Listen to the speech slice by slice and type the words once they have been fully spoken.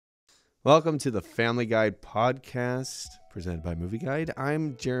Welcome to the Family Guide podcast presented by Movie Guide.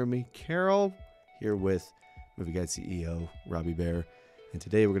 I'm Jeremy Carroll here with Movie Guide CEO Robbie Bear. And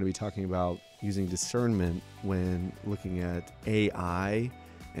today we're going to be talking about using discernment when looking at AI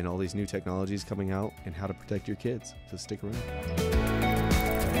and all these new technologies coming out and how to protect your kids. So stick around.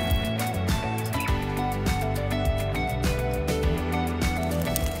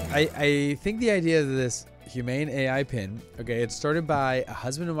 I think the idea of this humane AI pin, okay, it started by a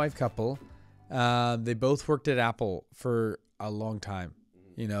husband and wife couple. They both worked at Apple for a long time,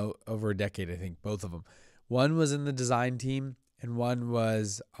 over a decade, I think, both of them. One was in the design team and one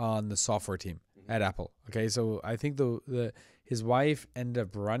was on the software team at Apple. Okay, so I think his wife ended up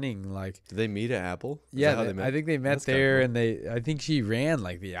running Did they meet at Apple? I think they met there, cool. And I think she ran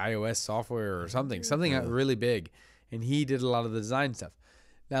like the iOS software or something really big, and he did a lot of the design stuff.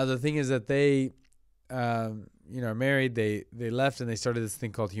 Now the thing is that they, are married. They left and they started this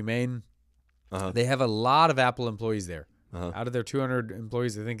thing called Humane. Uh-huh. They have a lot of Apple employees there. Uh-huh. Out of their 200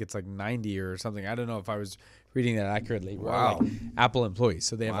 employees, I think it's like 90 or something. I don't know if I was reading that accurately. Wow. Like Apple employees.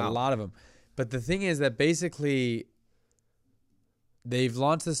 So they have a lot of them. But the thing is that basically they've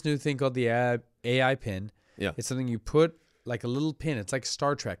launched this new thing called the AI pin. Yeah. It's something you put like a little pin. It's like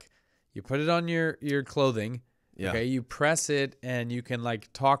Star Trek. You put it on your clothing. Yeah. Okay. You press it and you can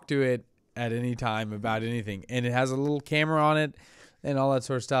like talk to it at any time about anything. And it has a little camera on it and all that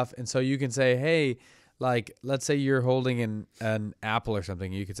sort of stuff. And so you can say, hey, like, let's say you're holding an apple or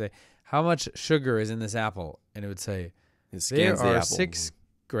something. You could say, how much sugar is in this apple? And it would say, there are 6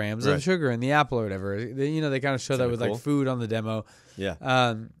 grams of sugar in the apple or whatever. They kind of show that with like food on the demo.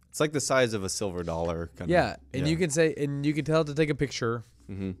 Yeah. It's like the size of a silver dollar. Yeah. And you can say, and you can tell it to take a picture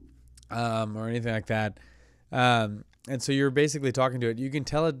or anything like that. And so you're basically talking to it. You can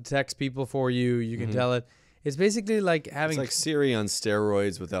tell it to text people for you. You can tell it. It's basically like having... It's like Siri on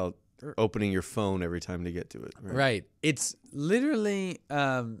steroids without opening your phone every time to get to it. Right. It's literally...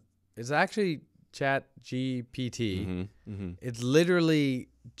 it's actually Chat GPT. It's literally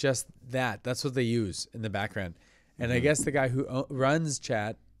just that. That's what they use in the background. And I guess the guy who runs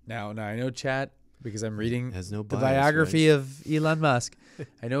Chat... Now I know Chat because I'm reading the biography of Elon Musk.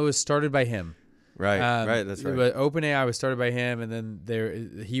 I know it was started by him. Right, that's right. But OpenAI was started by him, and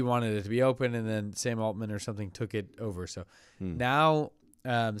then he wanted it to be open, and then Sam Altman or something took it over. So now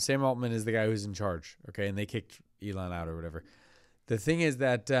Sam Altman is the guy who's in charge, okay, and they kicked Elon out or whatever. The thing is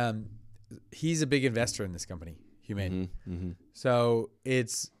that he's a big investor in this company, Humane. So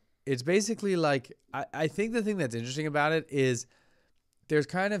it's basically like, I think the thing that's interesting about it is there's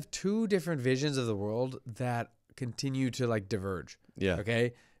kind of 2 different visions of the world that continue to like diverge. Yeah.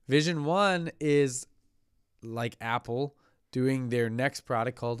 Okay. Vision 1 is like Apple doing their next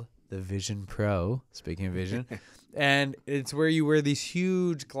product called the Vision Pro, speaking of vision. And it's where you wear these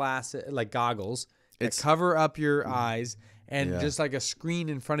huge goggles that cover up your eyes and just like a screen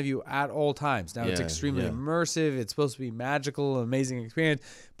in front of you at all times. Now it's extremely immersive. It's supposed to be magical, amazing experience,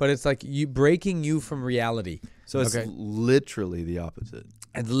 but it's like breaking you from reality. So it's literally the opposite.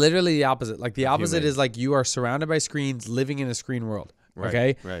 It's literally the opposite. Like the opposite is like you are surrounded by screens living in a screen world.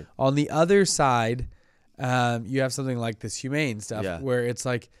 Okay. Right. On the other side, you have something like this humane stuff where it's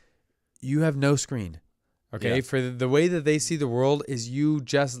like you have no screen. Okay. Yeah. For the way that they see the world is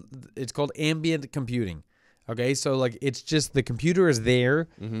it's called ambient computing. Okay. So like it's just the computer is there,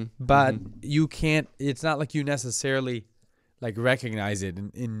 but you can't. It's not like you necessarily like recognize it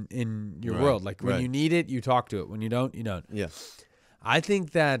in your world. Like when you need it, you talk to it. When you don't, you don't. Yeah. I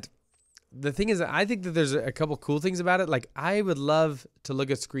think that. The thing is, I think that there's a couple cool things about it. Like, I would love to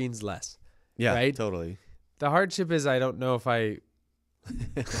look at screens less. Yeah, right? Totally. The hardship is I don't know if I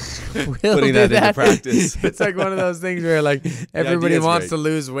will putting that into practice. It's like one of those things where like everybody wants to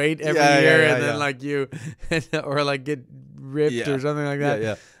lose weight every year, and then like you, or like get ripped or something like that.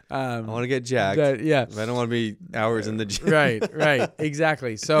 Yeah. I want to get jacked. But I don't want to be hours in the gym. Right.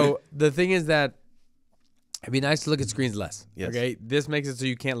 Exactly. So the thing is that. It'd be nice to look at screens less. Yes. Okay. This makes it so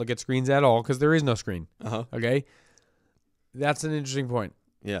you can't look at screens at all because there is no screen. Okay. That's an interesting point.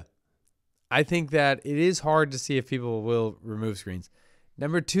 Yeah. I think that it is hard to see if people will remove screens.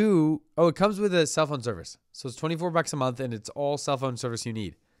 Number 2, it comes with a cell phone service. So it's $24 a month and it's all cell phone service you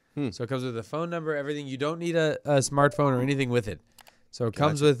need. So it comes with a phone number, everything. You don't need a smartphone or anything with it. So it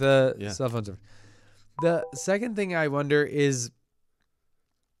comes with a cell phone service. The second thing I wonder is,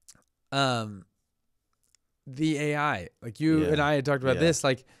 the AI, like you and I had talked about this,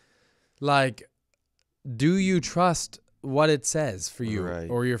 like, do you trust what it says for you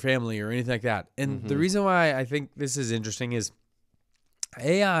or your family or anything like that? And the reason why I think this is interesting is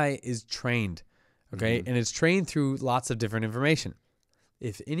AI is trained, and it's trained through lots of different information.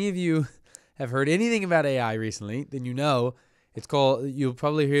 if any of you have heard anything about AI recently, then you know you'll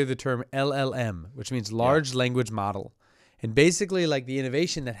probably hear the term LLM, which means large language model. And basically, like, the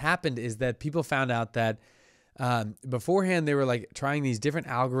innovation that happened is that people found out that beforehand they were like trying these different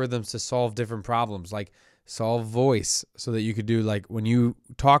algorithms to solve different problems, like solve voice so that you could do, like, when you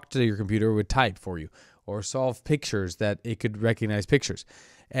talk to your computer, it would type for you, or solve pictures that it could recognize pictures.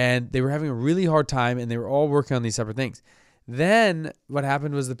 And they were having a really hard time, and they were all working on these separate things. Then what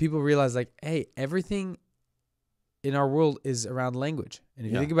happened was the people realized, like, hey, everything in our world is around language. And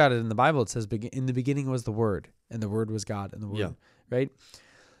if you think about it in the Bible, it says, in the beginning was the Word, and the Word was God, and the Word, right?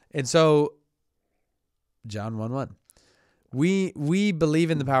 And so John 1:1, we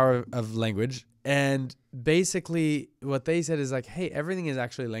believe in the power of language. And basically what they said is like, hey, everything is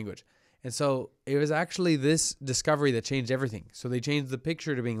actually language. And so it was actually this discovery that changed everything. So they changed the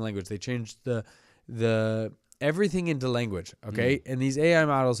picture to being language. They changed the everything into language, okay? And these AI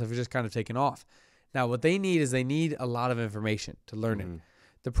models have just kind of taken off. Now, what they need is a lot of information to learn it.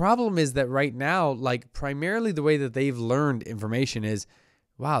 The problem is that right now, like, primarily the way that they've learned information is,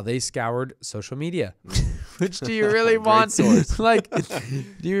 wow, they scoured social media. Which do you really want? Like,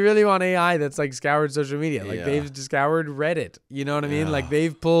 do you really want AI that's like scoured social media? Like, they've scoured Reddit. You know what I mean? Like,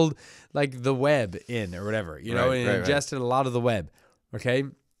 they've pulled like the web in or whatever, you know, and ingested a lot of the web. Okay.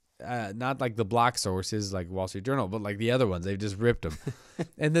 Not like the block sources like Wall Street Journal, but like the other ones, they've just ripped them.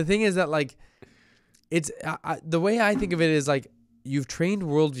 And the thing is that, like, it's the way I think of it is like, you've trained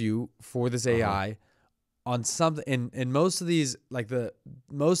worldview for this AI on something, and most of these, like,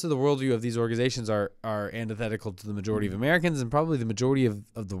 most of the worldview of these organizations are antithetical to the majority of Americans and probably the majority of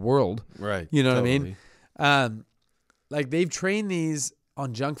the world. Right. You know what I mean? Like, they've trained these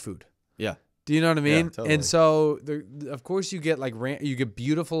on junk food. Yeah. Do you know what I mean? Yeah, totally. And so, of course, you get like you get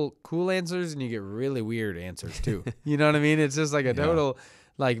beautiful, cool answers, and you get really weird answers too. You know what I mean? It's just like a total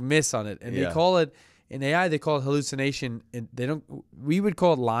like miss on it, and they call it in AI. They call it hallucination, and they don't. We would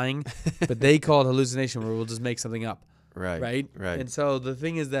call it lying, but they call it hallucination, where we'll just make something up. Right. Right. And so the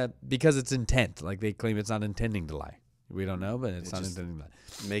thing is that because it's intent, like they claim it's not intending to lie. We don't know, but it's not intending to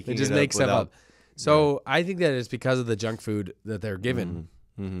lie. It just makes stuff up. So I think that it's because of the junk food that they're given.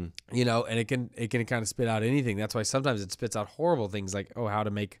 You know, and it can kind of spit out anything. That's why sometimes it spits out horrible things, like, oh, how to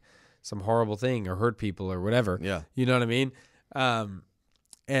make some horrible thing or hurt people or whatever. Yeah. You know what I mean?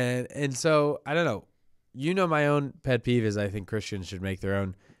 And so I don't know. You know, my own pet peeve is I think Christians should make their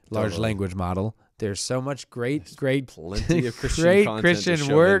own large language model. There's so much great plenty of Christian great content Christian to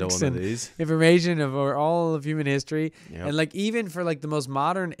shove works into one and of these. Information of all of human history. And like, even for like the most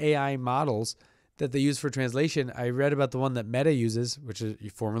modern AI models that they use for translation, I read about the one that Meta uses, which is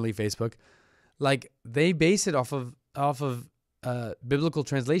formerly Facebook. Like, they base it off of biblical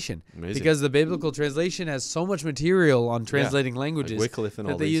translation. Amazing. Because the biblical translation has so much material on translating languages, like Wycliffe and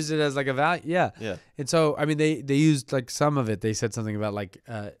all that they use it as like a value. Yeah. And so, I mean, they used like some of it. They said something about like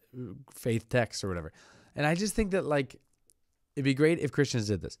faith text or whatever. And I just think that, like, it'd be great if Christians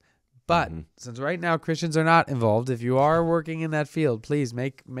did this. But since right now Christians are not involved, if you are working in that field, please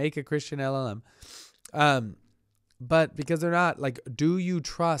make a Christian LLM. But because they're not, like, do you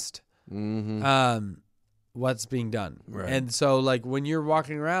trust what's being done? Right. And so, like, when you're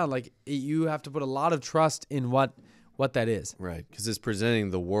walking around, like, you have to put a lot of trust in what that is. Right. Because it's presenting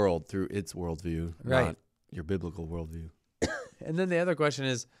the world through its worldview, not your biblical worldview. And then the other question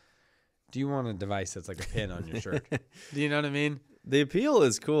is, do you want a device that's like a pin on your shirt? Do you know what I mean? The appeal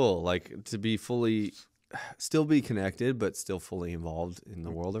is cool, like, to be still be connected, but still fully involved in the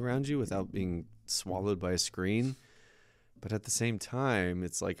world around you without being swallowed by a screen. But at the same time,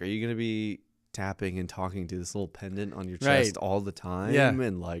 it's like, are you going to be tapping and talking to this little pendant on your chest all the time? Yeah.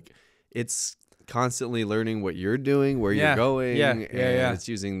 And like, it's constantly learning what you're doing, where you're going. And it's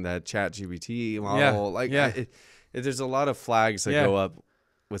using that ChatGPT model. There's a lot of flags that go up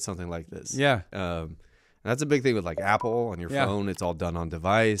with something like this. And that's a big thing with like Apple on your phone. It's all done on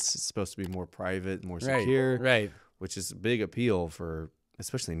device. It's supposed to be more private, more secure, which is a big appeal for,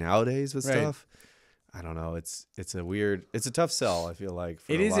 especially nowadays with stuff. I don't know. It's a tough sell, I feel like.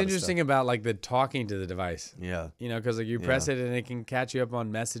 It is interesting about like the talking to the device. Yeah. You know, because like you press it and it can catch you up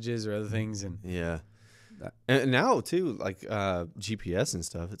on messages or other things. And and now too, like GPS and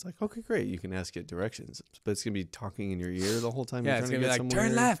stuff, it's like, okay, great, you can ask it directions, but it's gonna be talking in your ear the whole time. Yeah, you're it's trying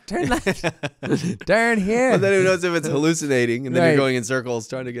gonna to be get like, somewhere. turn left, turn here. But then who knows if it's hallucinating, and then you're going in circles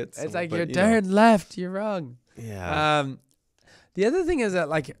trying to get. It's like, you're turn left, you're wrong. Yeah. The other thing is that,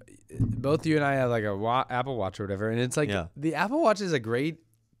 like, both you and I have like a Apple Watch or whatever, and it's like the Apple Watch is a great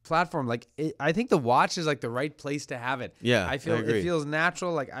platform. Like, I think the watch is like the right place to have it. Yeah, I feel it feels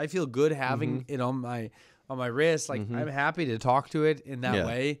natural. Like, I feel good having it on on my wrist. Like I'm happy to talk to it in that Yeah.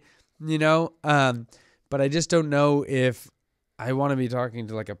 way, you know. But I just don't know if I want to be talking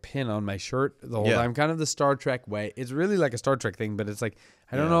to like a pin on my shirt the whole time. Kind of the Star Trek way. It's really like a Star Trek thing, but it's like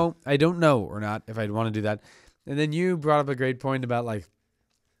I don't know. I don't know or not if I'd want to do that. And then you brought up a great point about like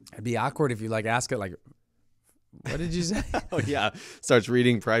it'd be awkward if you like ask it like, what did you say? Oh yeah, starts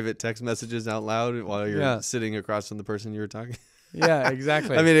reading private text messages out loud while you're sitting across from the person you were talking. Yeah,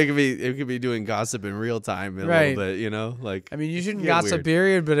 exactly. I mean, it could be doing gossip in real time a little bit, you know. Like, I mean, you shouldn't gossip,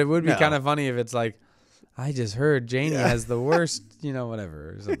 period. But it would be kind of funny if it's like, I just heard Janie has the worst, you know,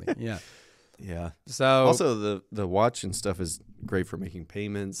 whatever or something. Yeah. Yeah. So also the watch and stuff is great for making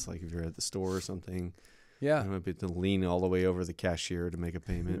payments. Like if you're at the store or something. Yeah. You might be able to lean all the way over the cashier to make a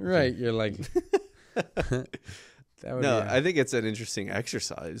payment. Right. You're like. I think it's an interesting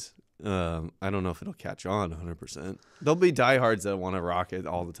exercise. I don't know if it'll catch on 100%. There'll be diehards that want to rock it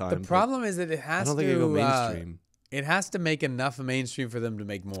all the time. The problem is that it has to. I don't think it'll go mainstream. It has to make enough mainstream for them to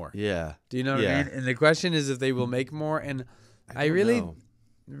make more. Yeah. Do you know what I mean? And the question is if they will make more. And I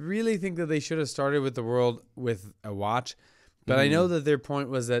really think that they should have started with the world with a watch. But I know that their point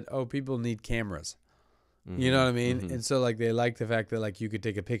was that, people need cameras. You know what I mean? And so like they like the fact that like you could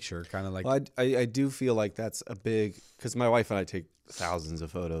take a picture kind of like. Well, I do feel like that's a big, because my wife and I take thousands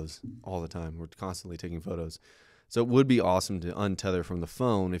of photos all the time. We're constantly taking photos. So it would be awesome to untether from the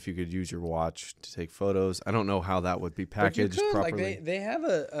phone if you could use your watch to take photos. I don't know how that would be packaged properly. Like they have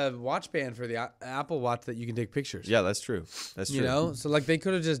a watch band for the Apple Watch that you can take pictures. Yeah, that's true. That's true. You know, so like they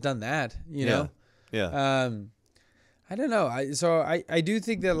could have just done that, you know? Yeah. I don't know. I do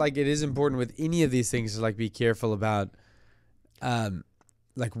think that like it is important with any of these things to like be careful about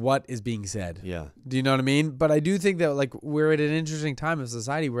like what is being said. Yeah. Do you know what I mean? But I do think that like we're at an interesting time of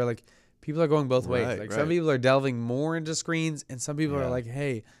society where like people are going both ways. Like some people are delving more into screens and some people are like,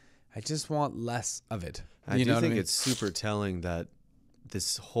 hey, I just want less of it. I do think it's super telling that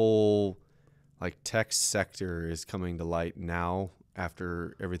this whole like tech sector is coming to light now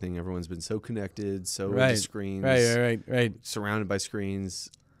after everyone's been so connected, so into screens, right, surrounded by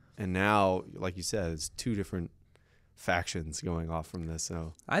screens, and now, like you said, it's two different factions going off from this.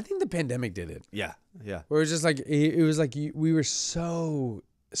 So I think the pandemic did it. Yeah. Where it was just like it was like we were so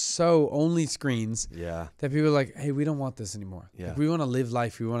only screens. Yeah. That people were like, hey, we don't want this anymore. Yeah. Like, we want to live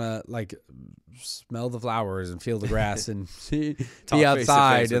life. We want to like smell the flowers and feel the grass and be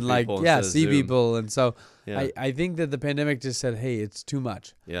outside and like see people. And so I think that the pandemic just said, hey, it's too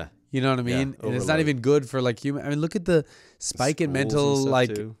much. Yeah. You know what I mean? And it's not even good for like human. I mean, look at the spike in mental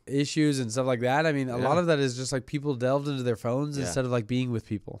like issues and stuff like that. I mean, a lot of that is just like people delved into their phones instead of like being with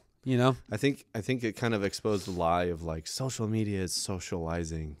people. You know, I think it kind of exposed the lie of like social media is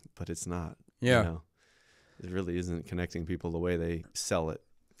socializing, but it's not. Yeah, you know? It really isn't connecting people the way they sell it.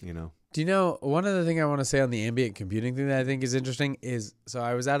 You know. Do you know one other thing I want to say on the ambient computing thing that I think is interesting is so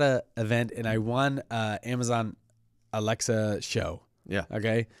I was at a event and I won Amazon Alexa show. Yeah.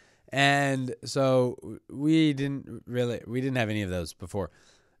 Okay, and so we didn't have any of those before.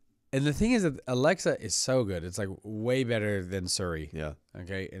 And the thing is that Alexa is so good. It's like way better than Siri. Yeah.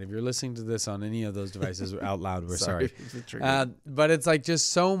 Okay. And if you're listening to this on any of those devices out loud, we're sorry. sorry. But it's like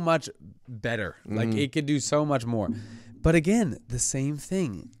just so much better. Like it could do so much more. But again, the same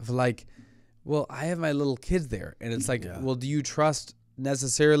thing of like, well, I have my little kids there. And it's like, well, do you trust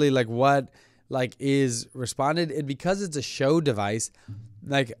necessarily like what like is responded? And because it's a show device,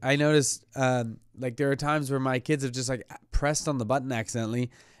 like I noticed like there are times where my kids have just like pressed on the button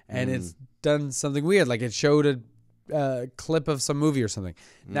accidentally and it's done something weird. Like it showed a clip of some movie or something.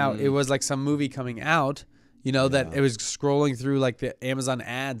 Now it was like some movie coming out, you know, that it was scrolling through like the Amazon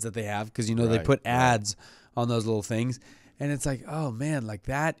ads that they have. Cause you know, they put ads on those little things. And it's like, oh man, like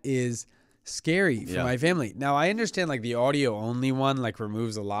that is scary for my family. Now I understand like the audio only one, like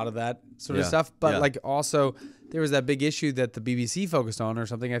removes a lot of that sort of stuff. But like also there was that big issue that the BBC focused on or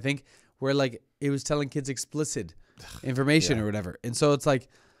something, I think, where like it was telling kids explicit information or whatever. And so it's like,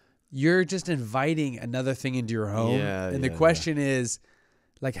 you're just inviting another thing into your home. And the question is,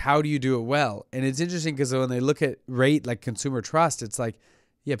 like, how do you do it well? And it's interesting because when they look at rate, like consumer trust, it's like,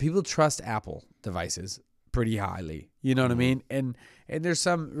 people trust Apple devices pretty highly. You know what I mean? And there's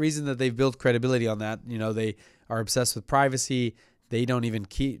some reason that they've built credibility on that. You know, they are obsessed with privacy. They don't even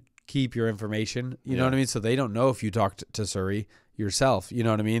keep your information. You know what I mean? So they don't know if you talked to Siri yourself. You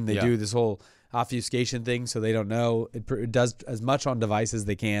know what I mean? They do this whole obfuscation thing, so they don't know. It does as much on device as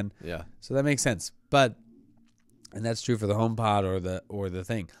they can. Yeah. So that makes sense. But and that's true for the HomePod or the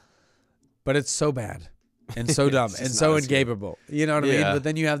thing. But it's so bad and so dumb and so incapable. You know what I mean? But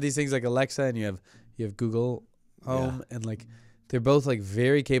then you have these things like Alexa and you have Google Home and like they're both like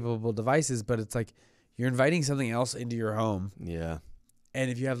very capable devices, but it's like you're inviting something else into your home. Yeah. And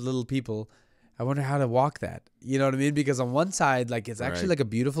if you have little people, I wonder how to walk that. You know what I mean? Because on one side, like it's actually like a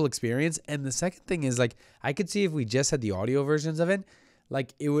beautiful experience. And the second thing is like, I could see if we just had the audio versions of it,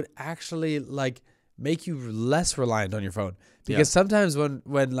 like it would actually like make you less reliant on your phone. Because sometimes when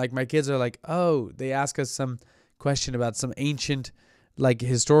like my kids are like, oh, they ask us some question about some ancient like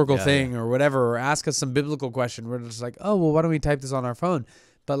historical thing or whatever, or ask us some biblical question, we're just like, oh, well, why don't we type this on our phone?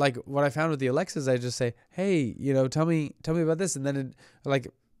 But like what I found with the Alexas, I just say, hey, you know, tell me about this. And then it, like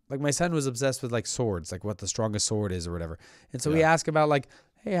my son was obsessed with like swords, like what the strongest sword is or whatever. And so we ask about like,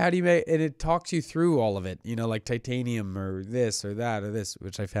 hey, how do you make, and it talks you through all of it, you know, like titanium or this or that or this,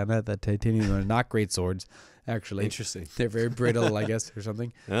 which I found out that titanium are not great swords, actually. Interesting. They're very brittle, I guess, or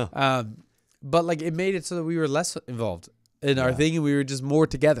something. Yeah. But like it made it so that we were less involved in our thing and we were just more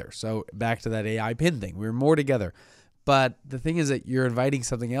together. So back to that AI pin thing, we were more together. But the thing is that you're inviting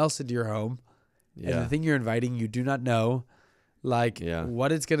something else into your home. Yeah. And the thing you're inviting, you do not know like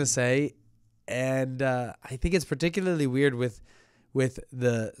what it's going to say. And I think it's particularly weird with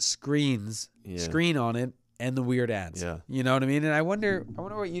the screen on it and the weird ads. Yeah. You know what I mean? And I wonder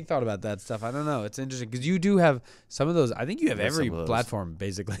what you thought about that stuff. I don't know. It's interesting because you do have some of those. I think you have every platform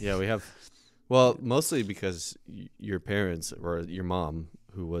basically. Yeah, we have. Well, mostly because your parents or your mom,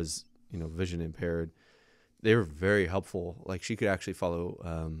 who was, you know, vision impaired, they were very helpful. Like she could actually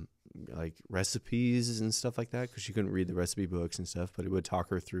follow like recipes and stuff like that because she couldn't read the recipe books and stuff, but it would talk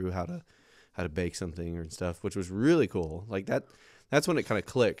her through how to bake something or stuff, which was really cool. Like that's when it kind of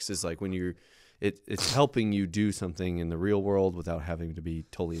clicks, is like when it's helping you do something in the real world without having to be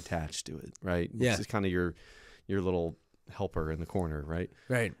totally attached to it, right? Yeah. It's kind of your little helper in the corner, right?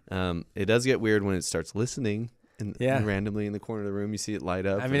 Right. It does get weird when it starts listening and randomly in the corner of the room you see it light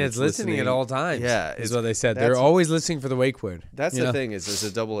up. I mean, it's listening at all times. Yeah, is what they said. They're always listening for the wake word. That's the thing, is it's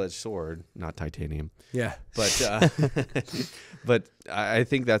a double-edged sword, not titanium. Yeah. But but I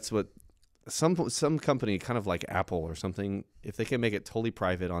think that's what some company, kind of like Apple or something, if they can make it totally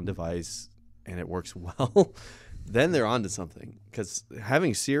private on device and it works well, then they're onto something. Because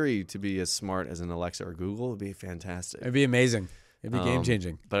having Siri to be as smart as an Alexa or Google would be fantastic. It'd be amazing. It'd be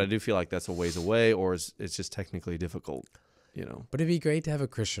game-changing. But I do feel like that's a ways away, or it's just technically difficult, you know. But it'd be great to have a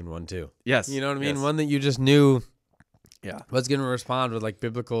Christian one, too. Yes. You know what I mean? One that you just knew was going to respond with, like,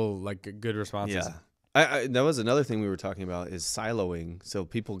 biblical, like, good responses. Yeah. That was another thing we were talking about, is siloing. So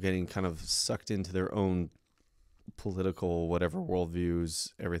people getting kind of sucked into their own political, whatever,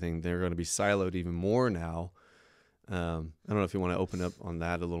 worldviews, everything. They're going to be siloed even more now. I don't know if you want to open up on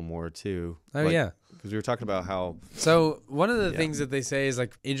that a little more too. Oh, yeah. Because we were talking about how... So one of the things that they say is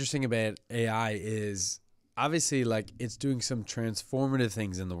like interesting about AI is obviously like it's doing some transformative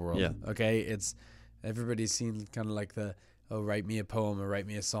things in the world. Yeah. Okay. It's everybody's seen kind of like the, oh, write me a poem or write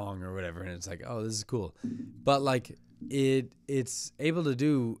me a song or whatever. And it's like, oh, this is cool. But like it's able to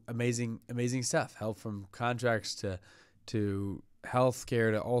do amazing stuff. Help from contracts to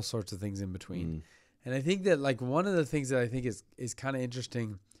healthcare to all sorts of things in between. And I think that like one of the things that I think is kind of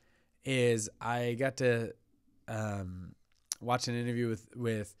interesting is I got to watch an interview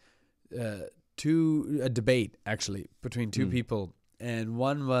with a debate actually between two people, and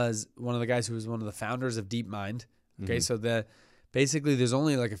one was one of the guys who was one of the founders of DeepMind. Okay, so basically there's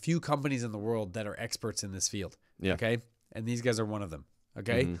only like a few companies in the world that are experts in this field. Yeah. Okay, and these guys are one of them.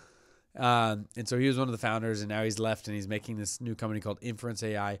 Okay. And so he was one of the founders, and now he's left and he's making this new company called Inference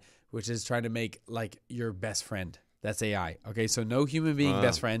AI, which is trying to make like your best friend. That's AI. Okay. So no human being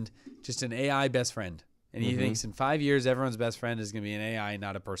best friend, just an AI best friend. And he thinks in 5 years, everyone's best friend is going to be an AI,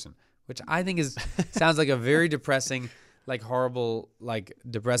 not a person, which I think sounds like a very depressing, like horrible, like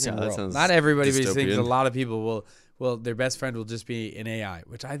depressing world. Not everybody, but he thinks a lot of people will, their best friend will just be an AI,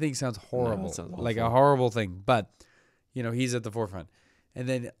 which I think sounds horrible, like a horrible thing. But, you know, he's at the forefront. And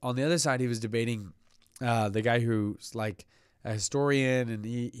then on the other side, he was debating the guy who's like a historian, and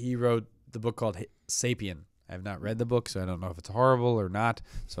he wrote the book called Sapien. I have not read the book, so I don't know if it's horrible or not.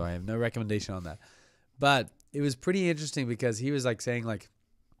 So I have no recommendation on that. But it was pretty interesting because he was like saying like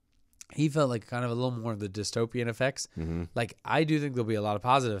he felt like kind of a little more of the dystopian effects. Like I do think there'll be a lot of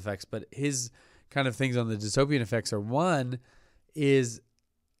positive effects, but his kind of things on the dystopian effects are one is,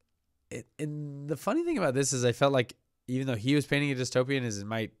 and the funny thing about this is I felt like even though he was painting a dystopian, it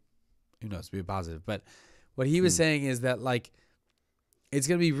might, who knows, be a positive. But what he was saying is that like it's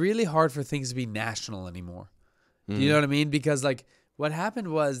going to be really hard for things to be national anymore. Do you know what I mean? Because like what happened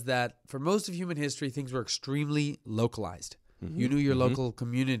was that for most of human history, things were extremely localized. You knew your local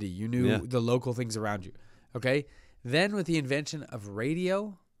community. You knew the local things around you. Okay? Then with the invention of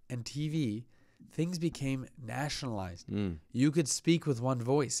radio and TV, things became nationalized. You could speak with one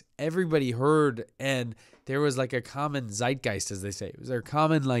voice. Everybody heard, and there was like a common zeitgeist, as they say. It was their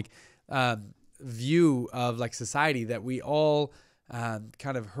common like view of like society that we all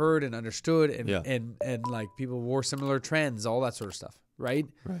kind of heard and understood, and like people wore similar trends, all that sort of stuff, right?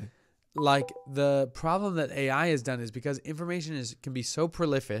 Right. Like the problem that AI has done is because information can be so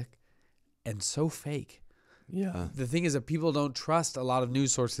prolific and so fake. Yeah. The thing is that people don't trust a lot of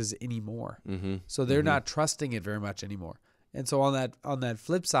news sources anymore. So they're not trusting it very much anymore. And so on that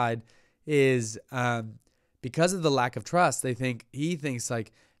flip side is because of the lack of trust, he thinks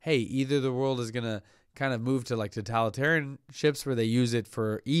like, hey, either the world is going to kind of move to like totalitarian ships where they use it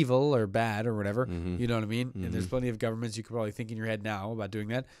for evil or bad or whatever. You know what I mean? And there's plenty of governments you could probably think in your head now about doing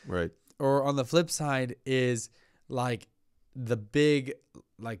that. Right. Or on the flip side is like the big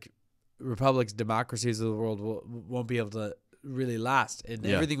like republics, democracies of the world won't be able to really last, and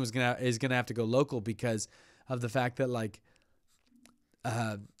everything is gonna have to go local because of the fact that like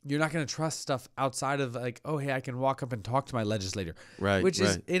you're not gonna trust stuff outside of like, oh hey, I can walk up and talk to my legislator, right? Which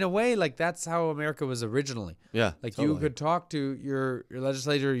is in a way like that's how America was originally. Yeah, like totally. You could talk to your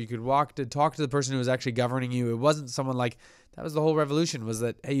legislator, you could talk to the person who was actually governing you. It wasn't someone like. That was the whole revolution, was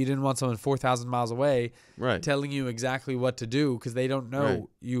that, hey, you didn't want someone 4,000 miles away telling you exactly what to do because they don't know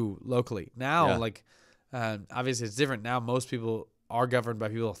you locally. Now, like, obviously it's different. Now most people are governed by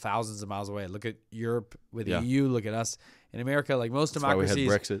people thousands of miles away. Look at Europe with the EU. Look at us. In America, like most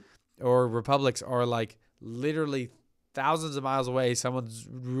democracies or republics are like literally thousands of miles away. Someone's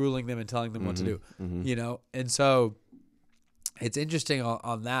ruling them and telling them what to do, you know? And so it's interesting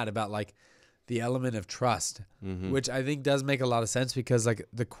on that about like, the element of trust, which I think does make a lot of sense because like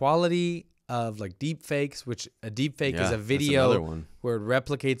the quality of like deep fakes, which a deep fake is a video where it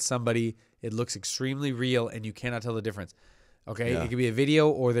replicates somebody, it looks extremely real and you cannot tell the difference. Okay. It could be a video,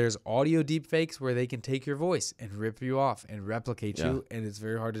 or there's audio deep fakes where they can take your voice and rip you off and replicate you. And it's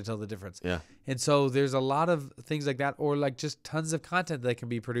very hard to tell the difference. Yeah. And so there's a lot of things like that, or like just tons of content that can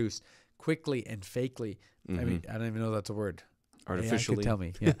be produced quickly and fakely. I mean, I don't even know that's a word. Artificially. Tell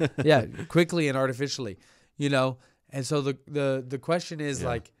me. Yeah. Quickly and artificially, you know? And so the question is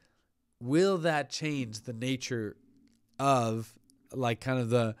like, will that change the nature of like kind of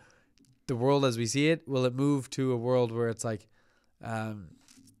the world as we see it? Will it move to a world where it's like,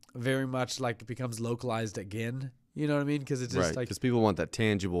 very much like it becomes localized again? You know what I mean? Because it's just like, because people want that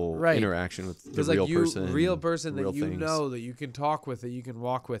tangible interaction with the real person, that you know, that you can talk with, that you can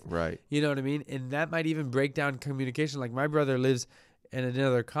walk with. Right. You know what I mean? And that might even break down communication. Like my brother lives in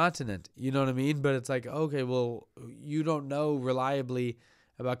another continent. You know what I mean? But it's like, okay, well, you don't know reliably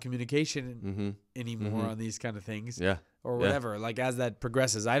about communication anymore on these kind of things. Yeah. Or whatever. Like as that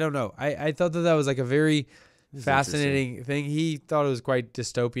progresses, I don't know. I thought that was like a very fascinating thing. He thought it was quite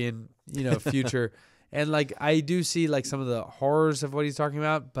dystopian, you know, future. And, like, I do see, like, some of the horrors of what he's talking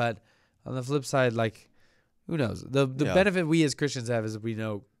about. But on the flip side, like, who knows? The benefit we as Christians have is we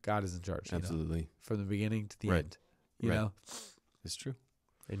know God is in charge. Absolutely. You know, from the beginning to the end. You know? It's true.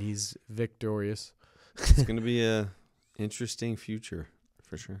 And he's victorious. It's going to be a interesting future,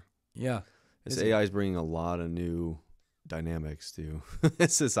 for sure. Yeah. This AI is bringing a lot of new dynamics to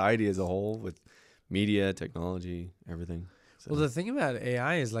society as a whole with media, technology, everything. So. Well, the thing about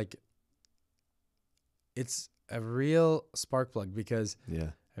AI is, like, it's a real spark plug because,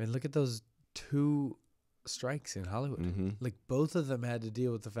 I mean, look at those 2 strikes in Hollywood. Like, both of them had to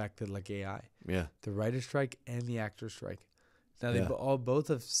deal with the fact that, like, AI. Yeah. The writer's strike and the actor's strike. Now, they both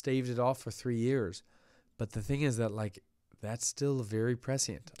have staved it off for 3 years. But the thing is that, like, that's still very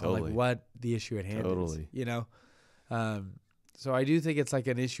prescient on, like, what the issue at hand is. You know? So I do think it's, like,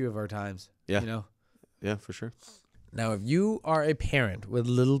 an issue of our times. Yeah. You know? Yeah, for sure. Now, if you are a parent with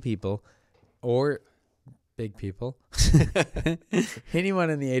little people or big people, anyone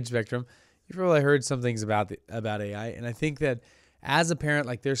in the age spectrum, you've probably heard some things about AI. And I think that as a parent,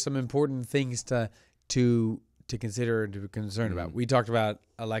 like there's some important things to consider and to be concerned about. We talked about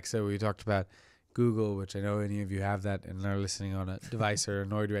Alexa. We talked about Google, which I know any of you have that and are listening on a device or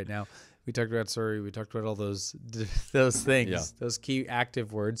Android right now. We talked about Siri. We talked about all those things, those key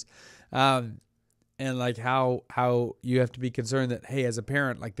active words. And like how you have to be concerned that, hey, as a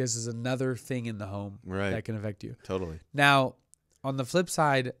parent, like this is another thing in the home that can affect you. Totally. Now, on the flip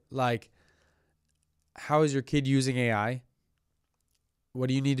side, like, how is your kid using AI? What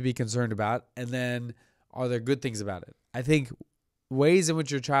do you need to be concerned about? And then are there good things about it? I think ways in which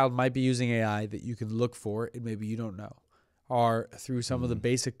your child might be using AI that you can look for, and maybe you don't know, are through some of the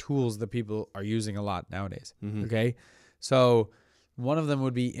basic tools that people are using a lot nowadays. Okay? So one of them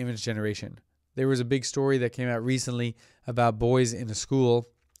would be image generation. There was a big story that came out recently about boys in a school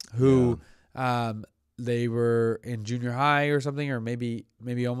who They were in junior high or something, or maybe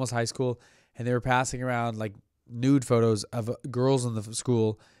almost high school, and they were passing around like nude photos of girls in the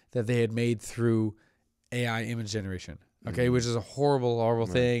school that they had made through AI image generation. Okay, which is a horrible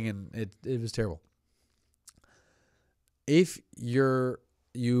thing, and it was terrible. If you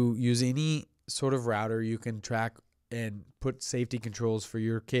use any sort of router, you can track and put safety controls for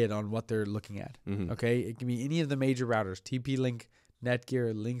your kid on what they're looking at. Okay, it can be any of the major routers: TP-Link,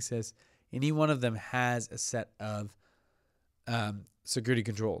 Netgear, Linksys. Any one of them has a set of security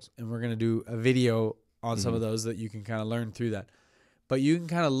controls, and we're going to do a video on some of those that you can kind of learn through that. But you can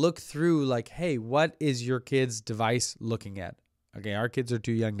kind of look through like, hey, what is your kid's device looking at? Okay, our kids are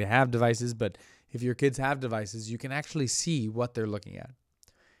too young to have devices, but if your kids have devices, you can actually see what they're looking at.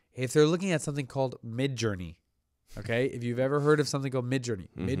 If they're looking at something called Midjourney, okay, if you've ever heard of something called Midjourney,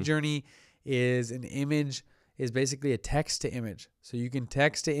 Midjourney is basically a text to image. So you can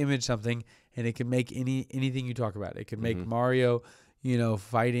text to image something, and it can make anything you talk about. It can make Mario,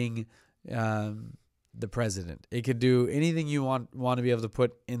 fighting the president. It could do anything you want to be able to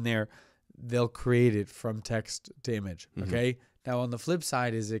put in there. They'll create it from text to image. Okay. Now on the flip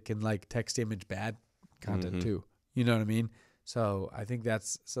side is it can like text to image bad content too. You know what I mean? So I think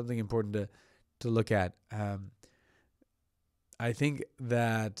that's something important to look at. I think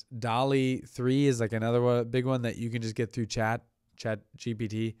that DALL-E 3 is like another big one that you can just get through Chat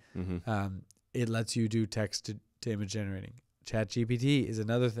GPT. It lets you do text to image generating. Chat GPT is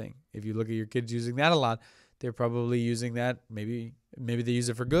another thing. If you look at your kids using that a lot, they're probably using that. Maybe they use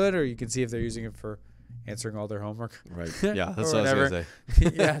it for good, or you can see if they're using it for answering all their homework. Right. Yeah, that's what I was going to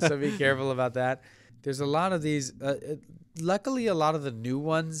say. Yeah, so be careful about that. There's a lot of these. Luckily, a lot of the new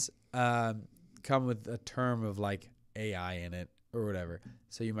ones come with a term of like AI in it or whatever.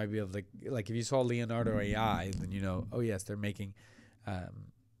 So you might be able to, like, if you saw Leonardo AI, then oh yes, they're making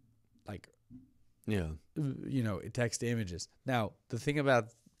text to images. Now the thing about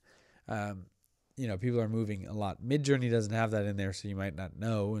people are moving a lot. Midjourney doesn't have that in there, so you might not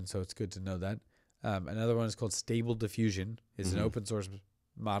know, and so it's good to know that. Another one is called Stable Diffusion. It's an open source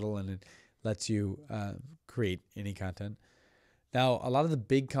model, and it lets you create any content. Now, a lot of the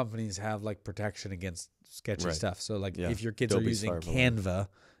big companies have like protection against sketchy stuff. So like if your kids are using Canva,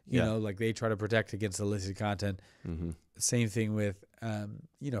 like they try to protect against illicit content. Same thing with,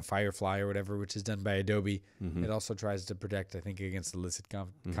 Firefly or whatever, which is done by Adobe. It also tries to protect, I think, against illicit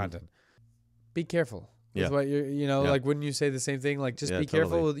content. Be careful with what you're, like wouldn't you say the same thing? Like just be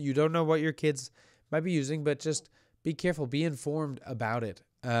careful. Totally. You don't know what your kids might be using, but just be careful. Be informed about it.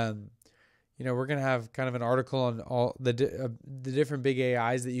 We're going to have kind of an article on all the different big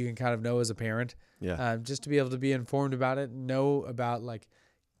AIs that you can kind of know as a parent. Just to be able to be informed about it, know about like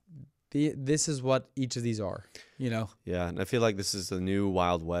this is what each of these are, Yeah, and I feel like this is the new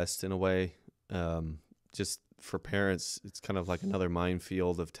Wild West in a way. Just for parents, it's kind of like another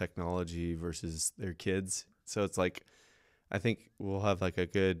minefield of technology versus their kids. So it's like, I think we'll have like a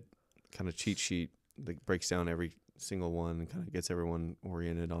good kind of cheat sheet that breaks down every single one and kind of gets everyone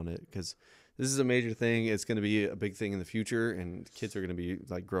oriented on it, because this is a major thing. It's going to be a big thing in the future, and kids are going to be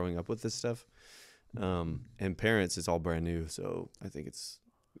like growing up with this stuff. And parents, it's all brand new. So I think it's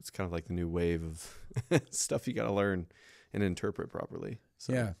kind of like the new wave of stuff you got to learn and interpret properly.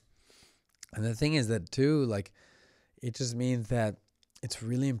 So. Yeah. And the thing is that too, like, it just means that it's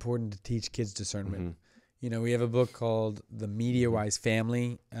really important to teach kids discernment. We have a book called The Media-Wise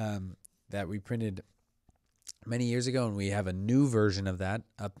Family that we printed many years ago, and we have a new version of that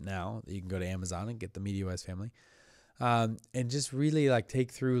up now. You can go to Amazon and get The Media-Wise Family. And just really like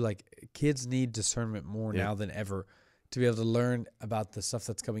take through, like, kids need discernment more now than ever to be able to learn about the stuff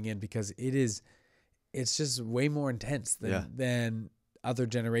that's coming in, because it's just way more intense than other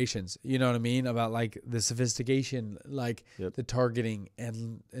generations. You know what I mean? About like the sophistication, like the targeting.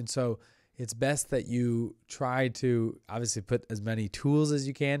 And so it's best that you try to obviously put as many tools as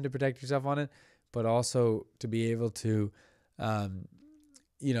you can to protect yourself on it, but also to be able to,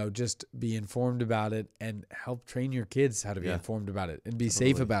 just be informed about it and help train your kids how to be informed about it and be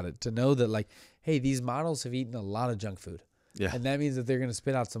safe about it, to know that like, hey, these models have eaten a lot of junk food. Yeah. And that means that they're going to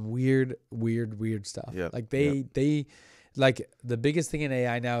spit out some weird stuff. Yeah. Like they like the biggest thing in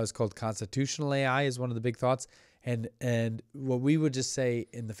AI now is called constitutional AI is one of the big thoughts. And what we would just say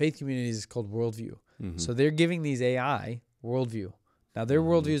in the faith communities is called worldview. So they're giving these AI worldview. Now their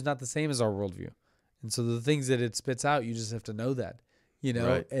worldview is not the same as our worldview. And so the things that it spits out, you just have to know that,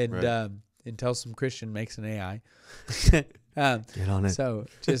 until some Christian makes an AI. Get on it. So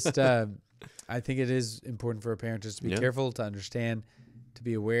just, I think it is important for a parent just to be careful, to understand to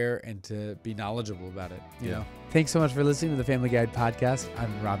be aware and to be knowledgeable about it. You know. Thanks so much for listening to the Family Guide podcast.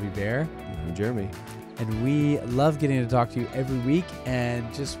 I'm Robbie Bear. And I'm Jeremy. And we love getting to talk to you every week,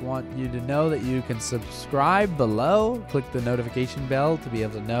 and just want you to know that you can subscribe below. Click the notification bell to be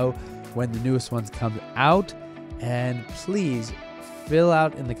able to know when the newest ones come out. And please fill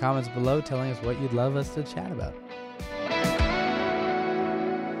out in the comments below telling us what you'd love us to chat about.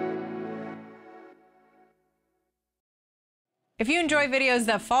 If you enjoy videos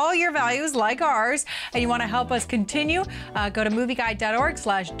that follow your values like ours and you want to help us continue, go to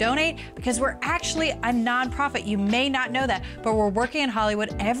movieguide.org/donate, because we're actually a nonprofit. You may not know that, but we're working in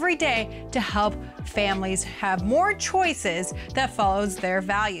Hollywood every day to help families have more choices that follows their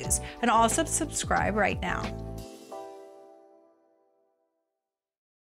values. And also subscribe right now.